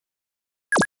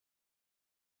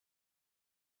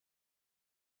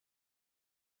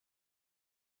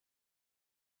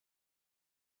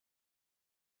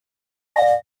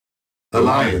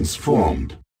Alliance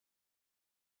formed.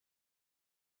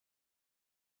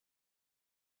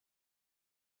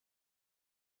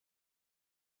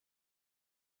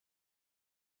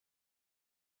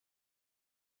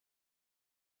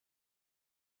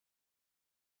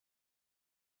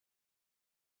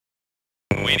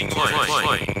 Waiting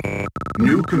deploy.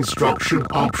 New construction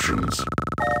options.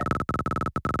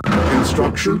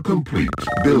 Construction complete.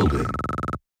 Building.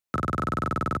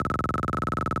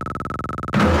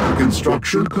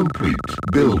 Construction complete.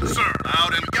 Building. Sir,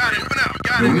 out and got it. Moving out.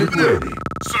 Got it. Unit Moving out. ready.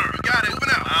 Sir, got it. Moving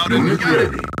out. Out Unit and got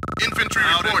ready. it. Infantry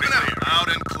out reporting. Out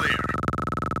and clear.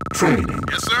 Training.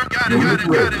 Yes, sir. Got it. Unit Got it.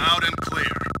 ready. Got it. Out and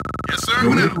clear. Yes, sir.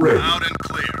 Unit Moving out. ready. Out and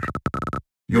clear.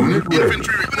 Unit ready.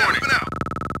 Infantry reporting. Moving out.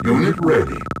 Unit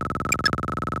ready.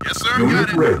 Yes, sir. Unit got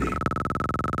it. ready.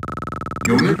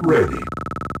 Unit ready.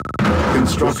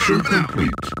 Construction Sir, moving out.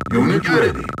 complete. Unit Got it.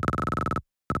 ready.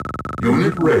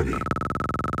 Unit ready.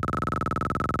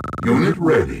 Unit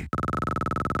ready.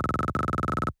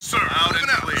 Sir, out and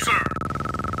clear. Sir.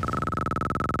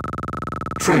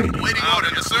 Training. Waiting order.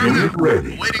 Yes, sir. Unit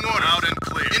ready. Waiting order. Out and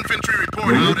clear. Infantry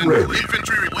reporting. Unit Out and ready. clear.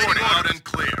 Infantry reporting. Out and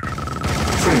clear.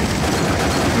 Training.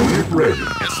 Unit ready.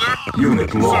 Yes, sir.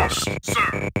 Unit lost.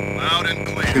 Sir. Out and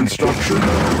clear. Construction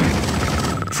complete.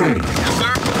 Training. Yes,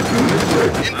 sir. Unit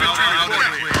ready. Infantry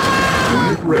reporting.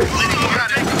 Unit ready. Waiting order.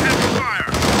 Taking heavy fire.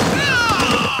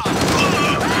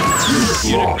 Unit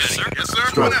lost. Yes, sir. Yes, sir.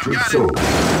 Structure Got it. sold.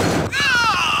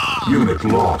 Unit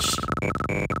lost.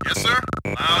 Yes, sir.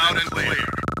 Loud and clear.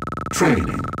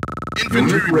 Training.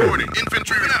 Infantry Unit ready. reporting.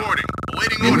 Infantry reporting.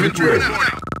 Awaiting Unit order. Infantry ready.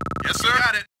 reporting. Yes, sir.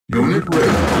 Got it. Unit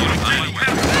ready.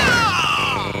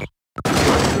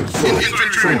 Structure sold. Infantry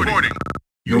Training. reporting.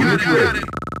 Unit Got ready. it.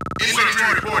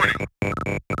 Infantry reporting.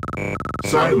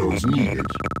 Silos needed.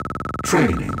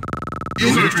 Training. Unit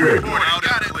Infantry ready. reporting.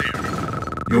 Got it. Clear.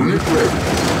 Unit ready.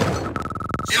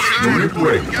 Infantry Unit reporting.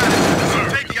 ready. Got it. Sir.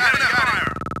 Taking heavy fire.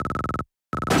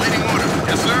 Awaiting order.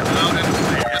 Yes, sir. Loud and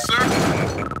clear. Yes, sir.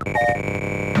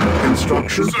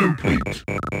 Construction Sir. complete.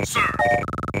 Sir.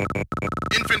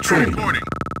 Infantry Training. reporting.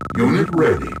 Unit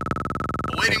ready.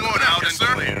 Awaiting order. Loud and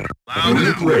clear. Loud Unit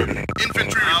and clear. ready.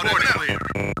 Infantry reporting. Clear.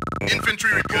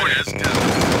 Infantry reporting. Yes, sir. Got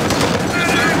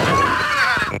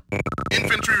it.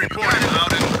 Infantry reporting.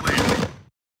 Loud and clear.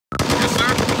 Yes, sir.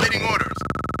 Waiting orders.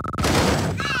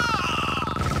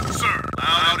 Sir.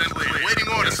 Loud and clear. Waiting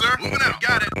orders, sir. Moving out.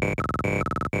 Got it.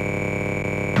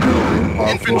 Building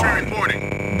Infantry offline. reporting.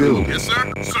 Building. Yes,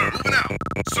 sir. Sir. Moving out.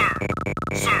 Sir.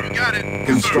 Sir. Got it.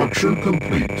 Construction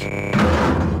complete. Sir.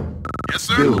 Yes,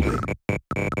 sir. Building.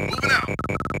 Moving out.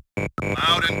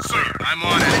 Loud and clear. I'm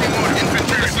on it. Waiting order.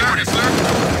 Infantry reporting, sir.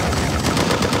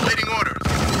 Waiting orders.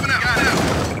 Moving out. Got it.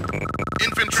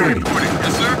 Infantry Training. reporting.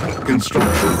 Yes, sir.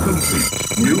 Construction complete.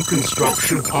 New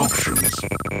construction options.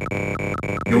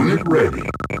 Unit ready.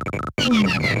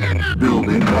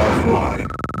 Building offline.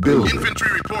 Building.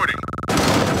 Infantry reporting.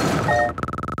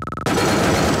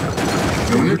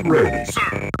 Unit ready.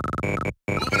 Sir.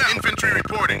 Moving out. Infantry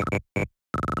reporting. You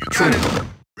got Training. it.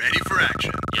 Ready for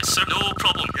action. Yes, sir. No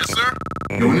problem. Yes, sir.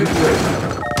 Unit ready.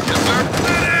 Yes, sir.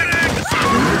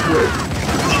 Unit ready.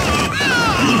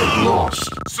 Unit lost.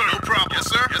 Sir. No problem. Yes,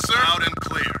 sir. Yes, sir. Loud and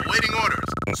clear. Waiting orders.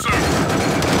 Sir.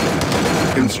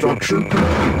 Construction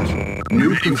complete. New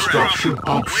Ready for construction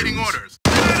action. Waiting options. orders.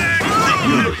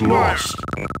 Unit lost.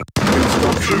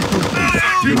 Construction complete.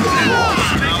 Unit lost.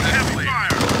 Loud and clear.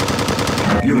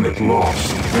 Unit lost.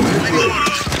 Unit ready.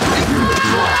 Unit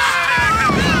lost.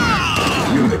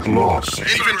 Unit lost.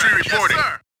 Infantry reporting.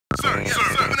 Yes, sir. Yes, sir.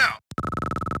 Moving out.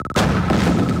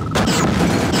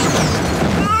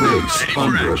 Base Ready for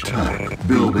under action. attack.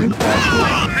 Building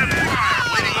offline.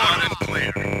 Waiting loud and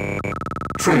clear.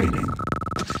 Training.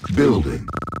 Building.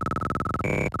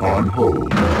 On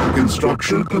hold.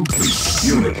 Construction complete.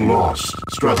 Unit lost.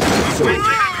 Structure sold.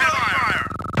 Fire.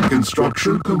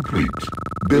 Construction complete.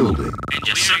 Building.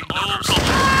 Yes, sir. No problem.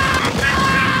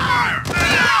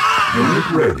 Unit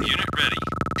ready. Unit ready.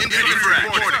 Infantry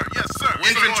reporting. Yes, sir.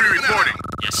 Infantry reporting.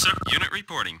 Yes, sir. Unit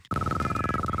reporting.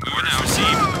 Moving out.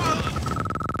 Received.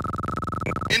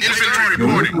 Infantry Unit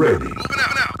reporting. ready. Moving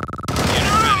out now.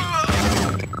 Unit ready.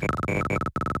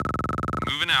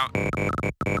 Moving out.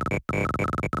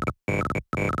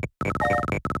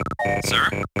 Sir?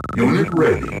 Unit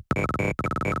ready.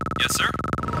 Yes, sir.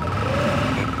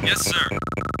 Yes, sir.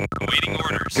 Awaiting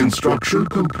orders. Construction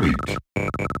complete.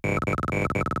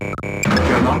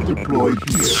 Cannot deploy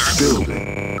here. Sir?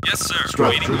 Building. Yes, sir.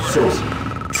 Awaiting Structure orders.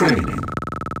 sold. Training.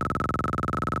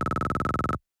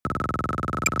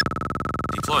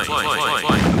 Deploy.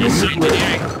 Yes, sir. Unit ready.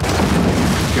 Engineering.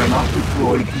 Cannot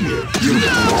deploy here.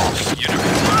 Unit lost. Unit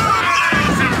ready.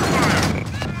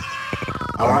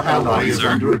 Our ally is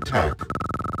under attack.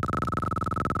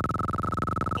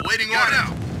 Awaiting order.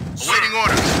 Awaiting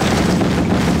order.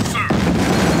 Sir.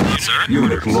 Sir?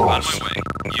 Unit On lost. my way.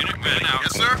 Unit ready now.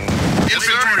 Yes, sir.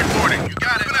 Infantry reporting. You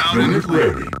got it. Out Unit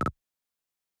ready.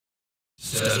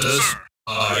 Status, Sir.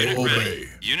 I Unit obey. ready.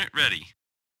 Unit ready.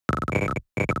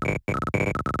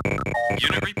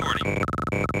 Unit reporting.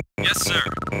 Yes, sir.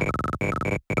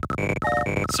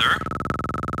 Sir?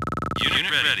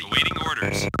 Unit ready. Awaiting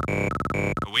orders.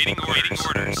 Awaiting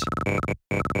orders.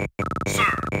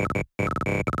 Sir.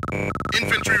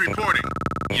 Infantry reporting.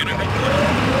 Unit reporting.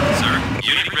 Sir?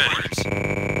 Unit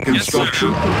ready.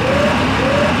 Construction.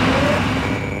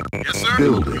 Yes, sir.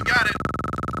 Building. You got it.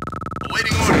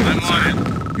 Awaiting order. I'm on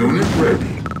it. Unit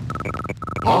ready.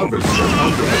 Harvester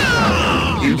under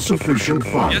attack. Insufficient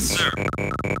funds. Yes, sir.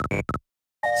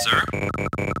 Sir?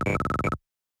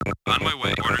 On my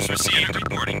way. Orders received. Unit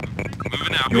reporting.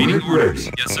 Moving out. Unit Waiting orders.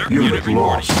 ready. Yes, sir. Unit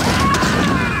lost.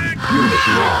 Unit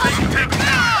lost.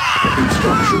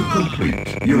 Construction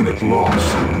complete. Unit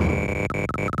lost.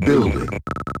 Building.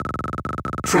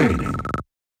 Training.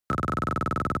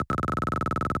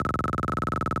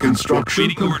 Construction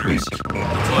Waiting complete. orders.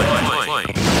 Deploy.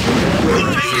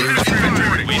 Infantry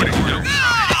reporting. Waiting orders.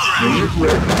 Unit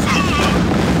ready.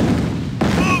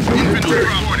 Unit Infantry ready.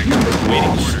 reporting. Unit Waiting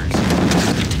lost. orders.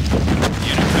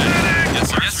 Unit ready. Yes,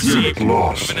 sir. Yes, Unit received.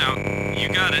 lost. Moving out. You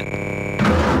got it.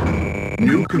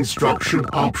 New construction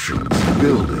options.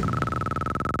 Building.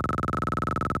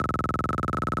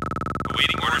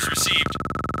 Awaiting orders received.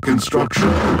 Construction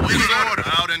complete. Waiting order.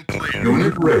 Out and clear.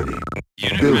 Unit ready.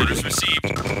 Unit Building. orders received.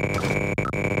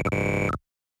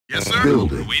 Yes, sir.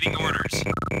 Building. Awaiting orders.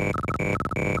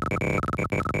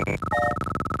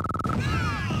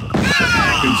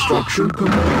 Construction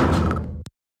complete.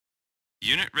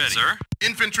 Unit ready. Sir?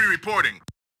 Infantry reporting.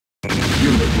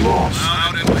 Unit lost.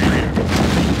 Out and clear.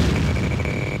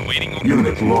 Awaiting orders.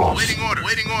 Unit lost. Waiting order.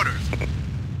 Waiting orders.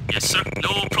 Yes, sir.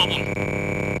 No problem.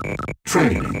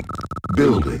 Training.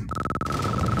 Building.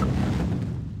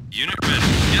 Unit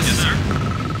ready. Yes, sir.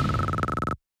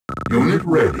 Unit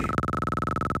ready.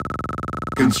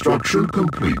 Construction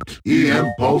complete.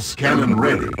 EM pulse cannon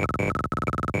ready.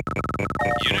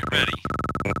 Unit ready.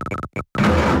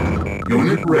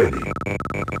 Unit ready.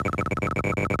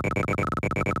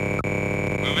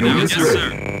 Moving out. Unit Yes, ready. sir.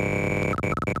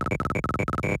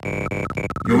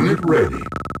 Unit ready.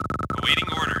 Awaiting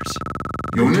orders.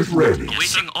 Unit ready.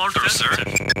 Awaiting orders, sir.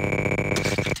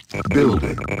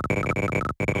 Building.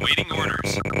 Awaiting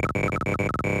orders.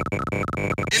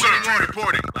 Infantry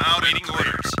reporting. Loud and Awaiting clear.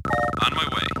 orders. On my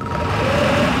way.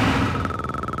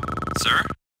 Sir?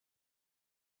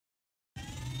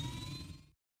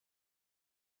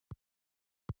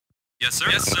 Yes, sir.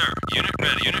 Yes, sir. Unit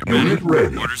ready. Unit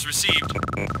ready. Orders received.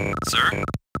 Sir?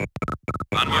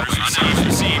 On my way. Orders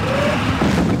received.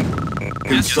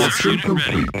 Construction Unit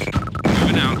ready. complete.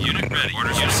 Moving out. Unit ready.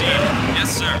 Orders received.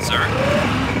 Yes, sir. Sir?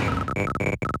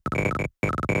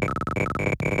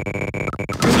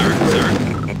 Sir?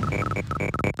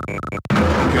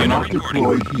 Cannot Unit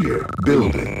deploy here.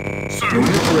 Building. Sir.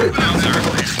 Unit ready. Sir? Moving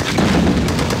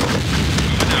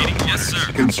out. Yes,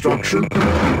 sir. Construction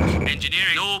complete.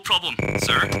 Engineering. No problem.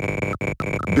 Sir?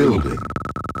 Building.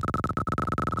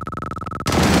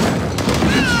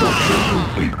 Construction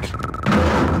complete.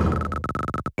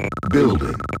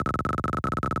 Building.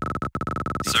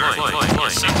 Sir?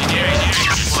 Yes, engineering.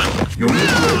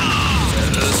 Unit ready.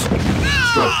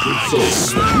 Structure sold.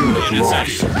 Unit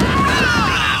lost.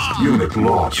 Unit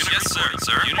lost. Yes, sir.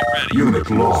 Sir? Unit ready. Unit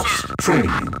lost.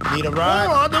 Training. Need a ride?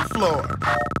 On the floor.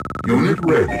 Unit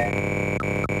ready.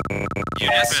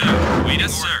 Yes, sir. Wait,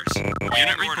 yes, sir.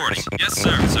 Unit reporting. Yes,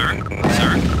 sir. Sir?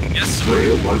 Sir? Yes, sir.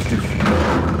 Player was defeated.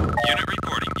 Unit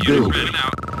reporting. Unit Building. ready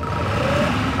out.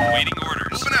 Waiting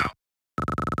orders. Moving out.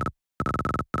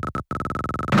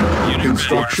 Unit ready. Orders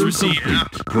Construction received.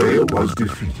 complete. Player was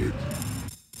defeated.